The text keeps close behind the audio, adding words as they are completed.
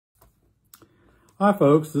Hi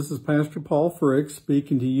folks, this is Pastor Paul Frick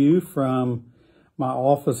speaking to you from my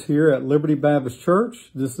office here at Liberty Baptist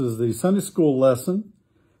Church. This is the Sunday School lesson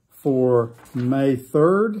for May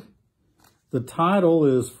 3rd. The title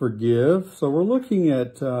is Forgive. So we're looking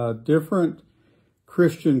at different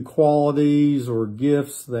Christian qualities or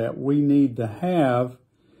gifts that we need to have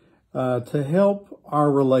to help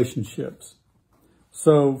our relationships.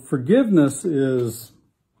 So forgiveness is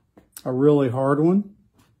a really hard one.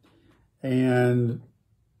 And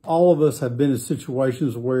all of us have been in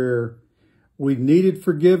situations where we've needed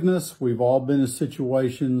forgiveness. We've all been in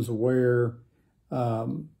situations where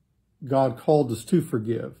God called us to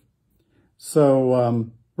forgive.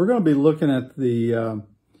 So we're going to be looking at this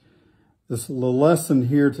little lesson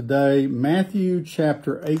here today, Matthew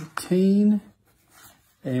chapter 18.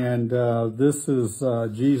 And this is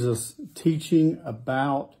Jesus teaching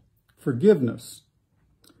about forgiveness.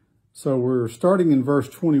 So we're starting in verse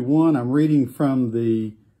 21. I'm reading from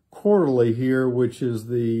the Quarterly here, which is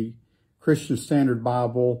the Christian Standard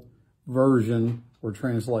Bible version or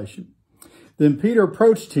translation. Then Peter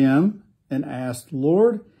approached him and asked,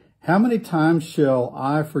 "Lord, how many times shall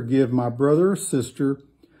I forgive my brother or sister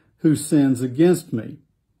who sins against me?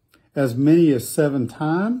 As many as 7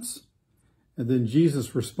 times?" And then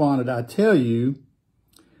Jesus responded, "I tell you,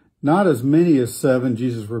 not as many as 7,"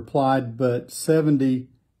 Jesus replied, "but 70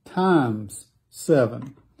 times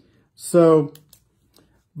 7. So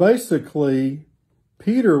basically,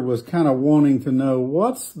 Peter was kind of wanting to know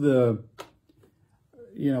what's the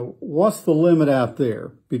limit out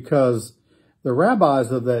there, because the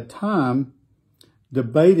rabbis of that time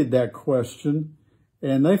debated that question,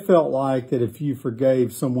 and they felt like that if you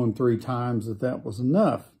forgave someone 3 times, that was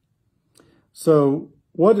enough. So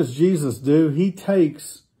what does Jesus do? He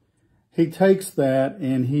takes that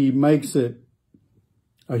and he makes it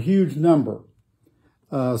a huge number,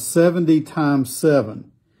 70 times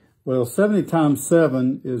 7. Well, 70 times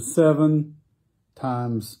 7 is 7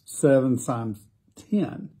 times 7 times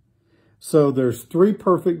 10. So there's 3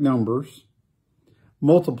 perfect numbers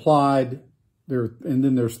multiplied there, and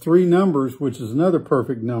then there's 3 numbers, which is another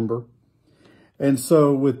perfect number. And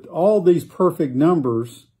so with all these perfect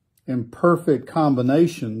numbers and perfect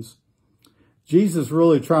combinations, Jesus is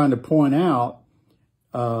really trying to point out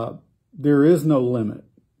there is no limit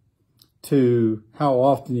to how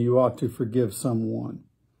often you ought to forgive someone.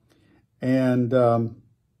 And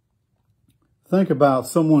think about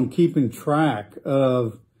someone keeping track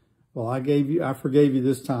of, well, I forgave you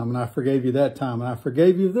this time, and I forgave you that time, and I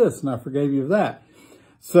forgave you this, and I forgave you that.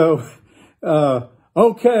 So,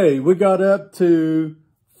 okay, we got up to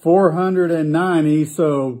 490,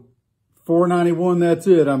 so 491, that's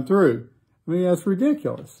it, I'm through. I mean, that's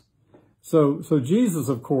ridiculous. So Jesus,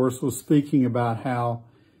 of course, was speaking about how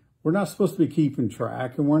we're not supposed to be keeping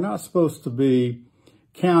track, and we're not supposed to be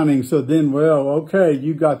counting. So then, well, okay,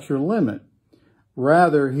 you got your limit.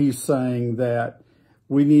 Rather, he's saying that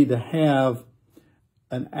we need to have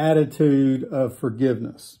an attitude of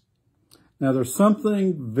forgiveness. Now, there's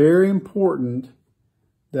something very important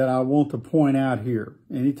that I want to point out here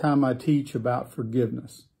anytime I teach about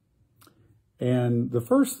forgiveness. And the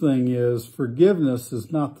first thing is forgiveness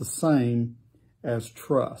is not the same as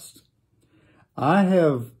trust. I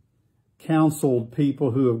have counseled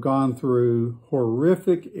people who have gone through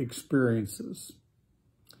horrific experiences,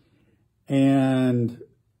 and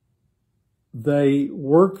they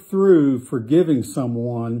work through forgiving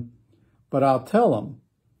someone, but I'll tell them,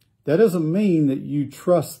 that doesn't mean that you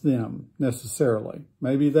trust them necessarily.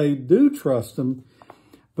 Maybe they do trust them,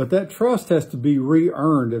 but that trust has to be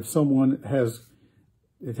re-earned if someone has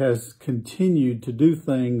continued to do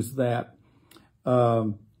things that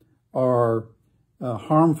are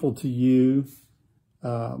harmful to you,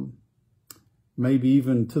 maybe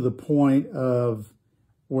even to the point of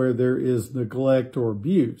where there is neglect or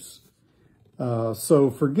abuse.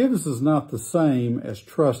 So forgiveness is not the same as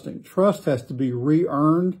trusting. Trust has to be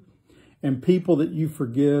re-earned, and people that you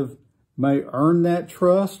forgive may earn that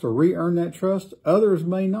trust or re-earn that trust. Others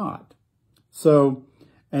may not. So,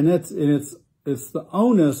 and it's the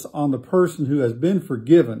onus on the person who has been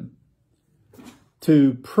forgiven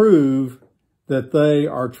to prove that they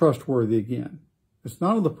are trustworthy again. It's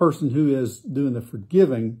not on the person who is doing the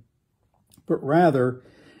forgiving, but rather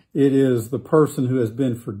it is the person who has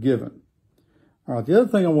been forgiven. All right, the other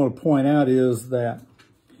thing I want to point out is that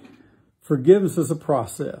forgiveness is a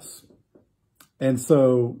process. And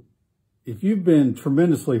so if you've been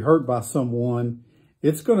tremendously hurt by someone,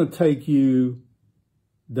 it's going to take you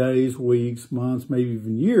days, weeks, months, maybe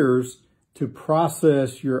even years to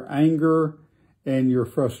process your anger and your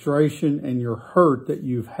frustration and your hurt that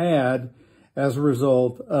you've had as a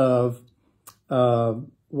result of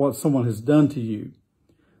what someone has done to you.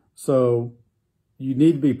 So you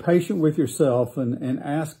need to be patient with yourself and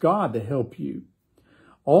ask God to help you.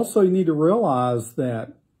 Also, you need to realize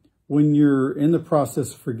that when you're in the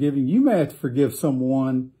process of forgiving, you may have to forgive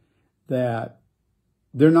someone that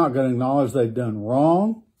they're not going to acknowledge they've done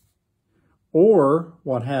wrong. Or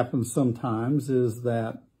what happens sometimes is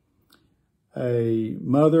that a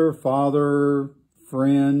mother, father,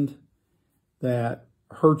 friend that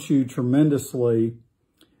hurt you tremendously,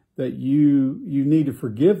 that you need to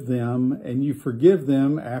forgive them, and you forgive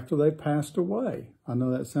them after they passed away. I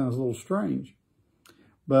know that sounds a little strange,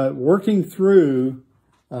 but working through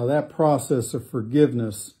that process of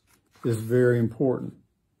forgiveness is very important.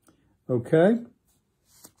 Okay?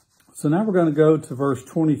 So now we're going to go to verse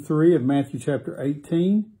 23 of Matthew chapter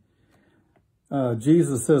 18.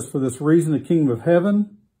 Jesus says, "For this reason, the kingdom of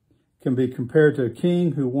heaven can be compared to a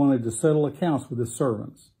king who wanted to settle accounts with his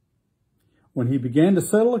servants. When he began to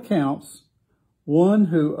settle accounts, one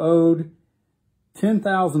who owed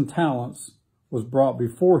 10,000 talents was brought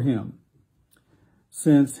before him.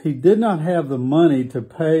 Since he did not have the money to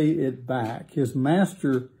pay it back, his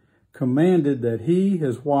master commanded that he,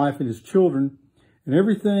 his wife, and his children, and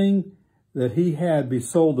everything that he had be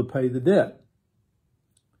sold to pay the debt.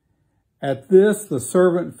 At this, the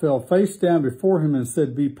servant fell face down before him and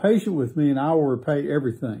said, 'Be patient with me, and I will repay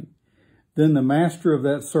everything.' Then the master of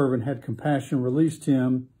that servant had compassion, released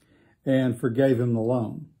him, and forgave him the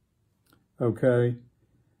loan." Okay.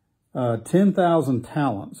 10,000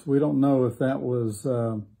 talents. We don't know if that was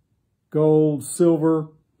gold, silver,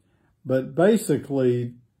 but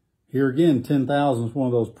basically, here again, 10,000 is one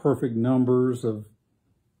of those perfect numbers of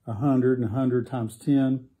 100 and 100 times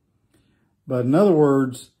 10. But in other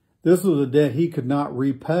words, this was a debt he could not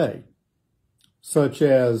repay, such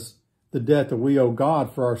as the debt that we owe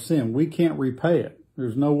God for our sin. We can't repay it.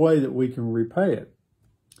 There's no way that we can repay it.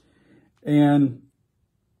 And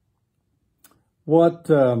what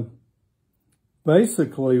this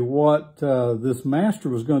master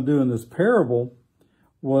was going to do in this parable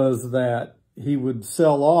was that he would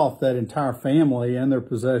sell off that entire family and their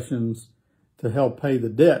possessions to help pay the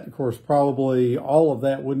debt. Of course, probably all of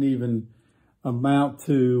that wouldn't even amount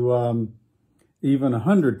to even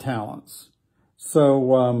 100 talents.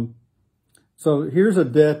 So here's a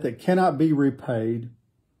debt that cannot be repaid,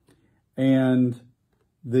 and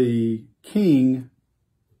the king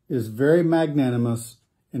is very magnanimous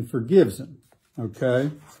and forgives him.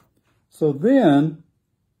 Okay, so then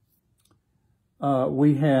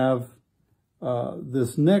we have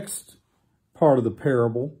this next part of the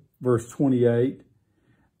parable, verse 28.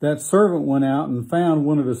 "That servant went out and found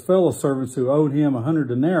one of his fellow servants who owed him 100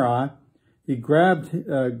 denarii. He grabbed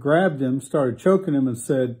him, started choking him, and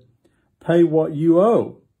said, 'Pay what you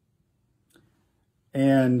owe.'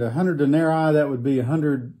 And 100 denarii, that would be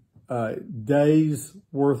 100 days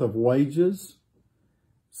worth of wages.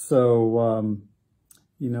 So,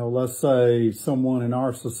 let's say someone in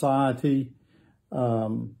our society,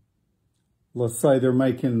 let's say they're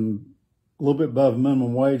making a little bit above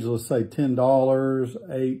minimum wage, let's say $10,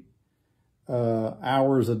 8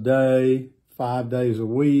 hours a day, 5 days a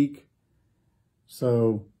week.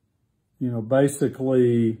 So,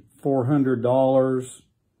 basically $400,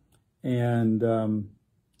 and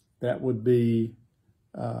that would be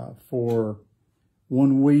for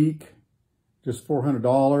 1 week, just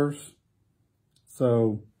 $400.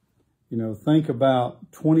 So, think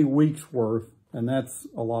about 20 weeks worth, and that's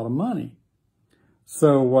a lot of money.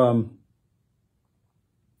 So,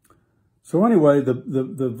 anyway,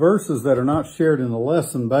 the verses that are not shared in the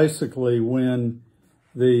lesson, basically when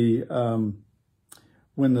the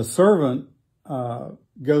servant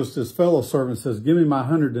goes to his fellow servant and says, "Give me my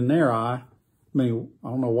 100 denarii." I mean, I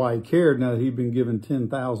don't know why he cared now that he'd been given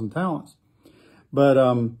 10,000 talents. But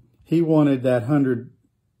he wanted that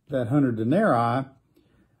 100 denarii.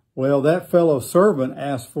 Well, that fellow servant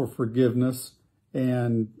asked for forgiveness,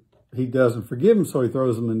 and he doesn't forgive him, so he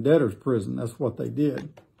throws him in debtor's prison. That's what they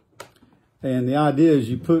did. And the idea is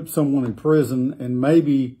you put someone in prison, and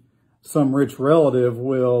maybe some rich relative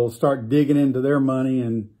will start digging into their money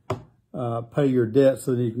and pay your debt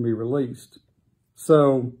so that you can be released.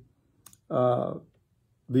 So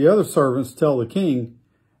the other servants tell the king,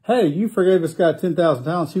 "Hey, you forgave this guy 10,000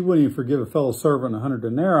 talents. He wouldn't even forgive a fellow servant 100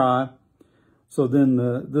 denarii. So then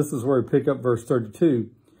this is where we pick up verse 32.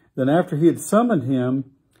 "Then after he had summoned him,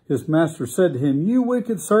 his master said to him, 'You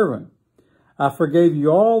wicked servant, I forgave you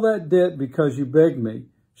all that debt because you begged me.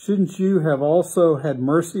 Shouldn't you have also had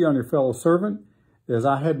mercy on your fellow servant as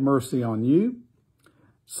I had mercy on you?'"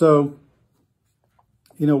 So,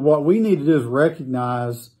 what we need to do is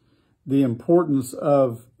recognize the importance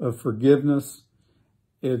of forgiveness.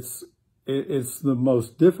 It's the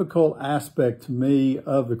most difficult aspect to me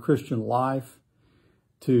of the Christian life,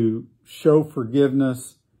 to show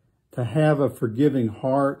forgiveness, to have a forgiving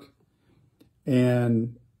heart.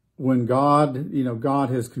 And when God, God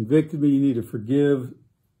has convicted me, you need to forgive,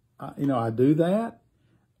 I do that.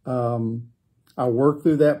 I work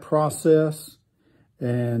through that process.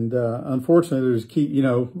 And unfortunately,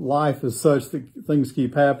 life is such that things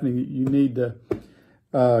keep happening. You need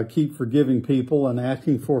to keep forgiving people and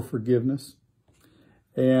asking for forgiveness.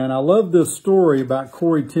 And I love this story about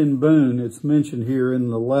Corrie ten Boom. It's mentioned here in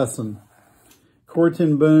the lesson. Corrie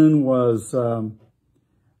ten Boom was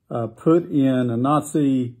put in a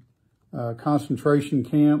Nazi concentration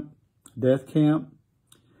camp, death camp.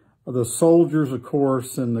 The soldiers, of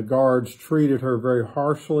course, and the guards treated her very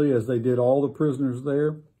harshly, as they did all the prisoners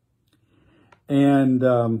there. And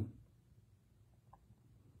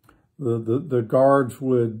the guards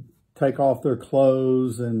would take off their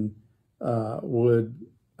clothes and would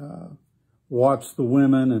watch the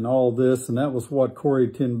women and all this. And that was what Corrie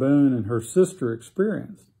ten Boom and her sister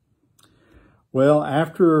experienced. Well,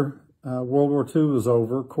 after World War II was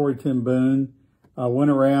over, Corrie ten Boom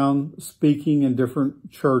went around speaking in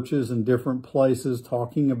different churches and different places,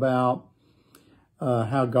 talking about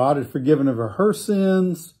how God had forgiven her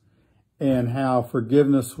sins and how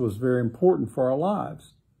forgiveness was very important for our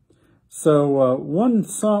lives. So one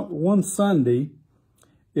Sunday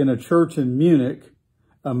in a church in Munich,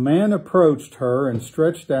 a man approached her and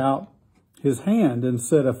stretched out his hand and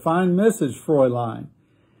said, "A fine message, Fräulein.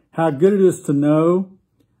 How good it is to know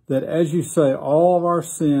that, as you say, all of our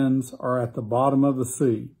sins are at the bottom of the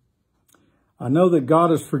sea. I know that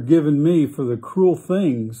God has forgiven me for the cruel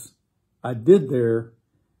things I did there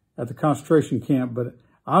at the concentration camp, but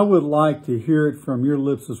I would like to hear it from your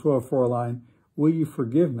lips as well, Fräulein. Will you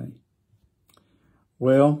forgive me?"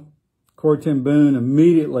 Well, Corrie ten Boom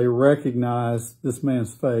immediately recognized this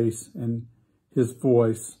man's face and his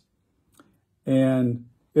voice. And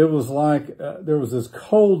it was like there was this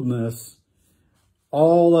coldness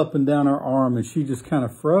all up and down her arm, and she just kind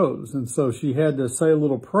of froze. And so she had to say a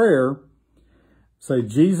little prayer, say,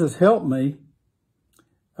 "Jesus, help me,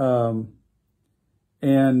 and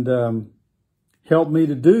help me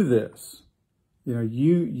to do this.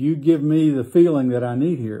 You give me the feeling that I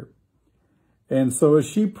need here." And so as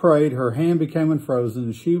she prayed, her hand became unfrozen,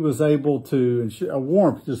 and she was able to, and a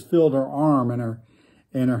warmth just filled her arm and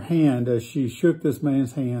her hand as she shook this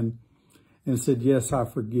man's hand and said, "Yes, I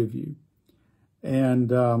forgive you."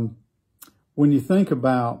 And when you think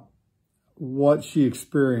about what she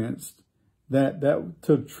experienced, that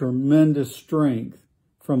took tremendous strength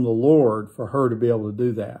from the Lord for her to be able to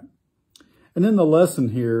do that. And in the lesson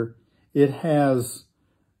here, it has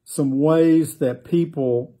some ways that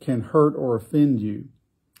people can hurt or offend you.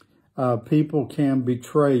 People can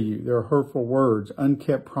betray you. There are hurtful words,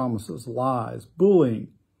 unkept promises, lies, bullying,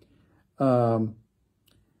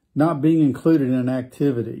 not being included in an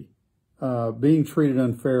activity, being treated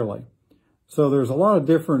unfairly. So there's a lot of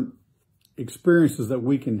different experiences that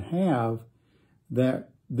we can have that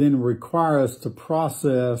then require us to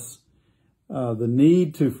process the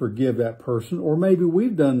need to forgive that person. Or maybe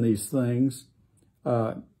we've done these things,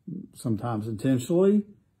 sometimes intentionally,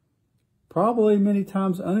 probably many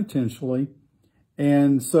times unintentionally.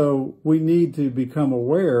 And so we need to become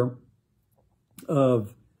aware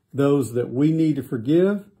of those that we need to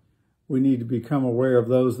forgive. We need to become aware of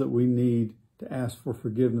those that we need to ask for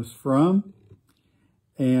forgiveness from.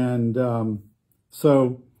 And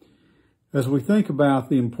so as we think about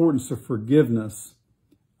the importance of forgiveness,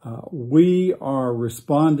 we are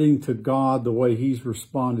responding to God the way He's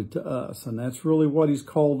responded to us. And that's really what He's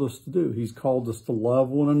called us to do. He's called us to love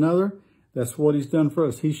one another. That's what He's done for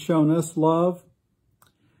us. He's shown us love.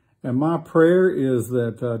 And my prayer is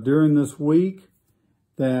that during this week,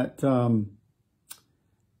 that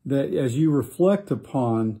as you reflect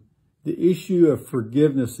upon the issue of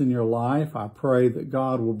forgiveness in your life, I pray that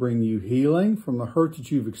God will bring you healing from the hurt that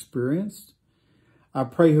you've experienced. I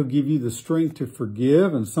pray He'll give you the strength to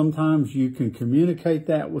forgive, and sometimes you can communicate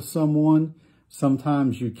that with someone.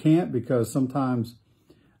 Sometimes you can't, because sometimes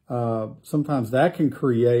that can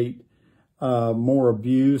create more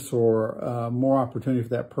abuse or more opportunity for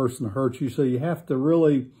that person to hurt you. So you have to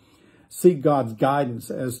really seek God's guidance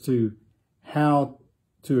as to how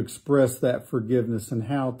to express that forgiveness and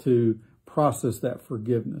how to process that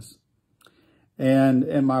forgiveness.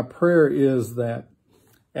 And my prayer is that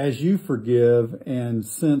as you forgive and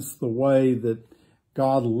sense the way that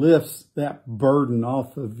God lifts that burden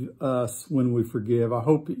off of us when we forgive, I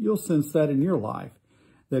hope that you'll sense that in your life,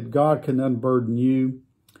 that God can unburden you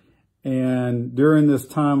And during this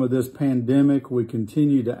time of this pandemic, we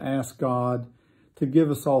continue to ask God to give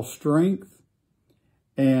us all strength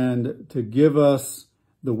and to give us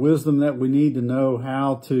the wisdom that we need to know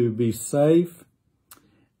how to be safe.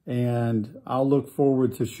 And I'll look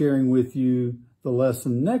forward to sharing with you the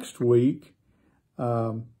lesson next week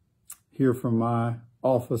here from my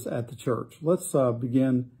office at the church. Let's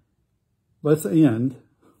end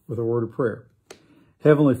with a word of prayer.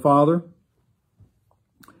 Heavenly Father,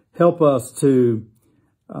 help us to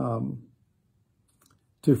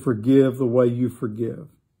forgive the way you forgive.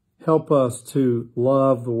 Help us to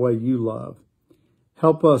love the way you love.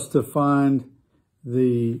 Help us to find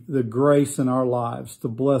the grace in our lives to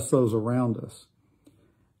bless those around us.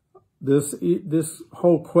 This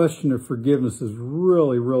whole question of forgiveness is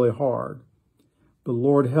really, really hard. But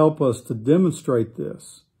Lord, help us to demonstrate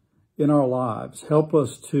this in our lives. Help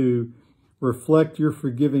us to reflect your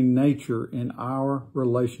forgiving nature in our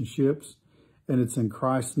relationships. And it's in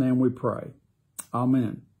Christ's name we pray.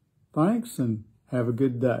 Amen. Thanks and have a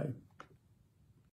good day.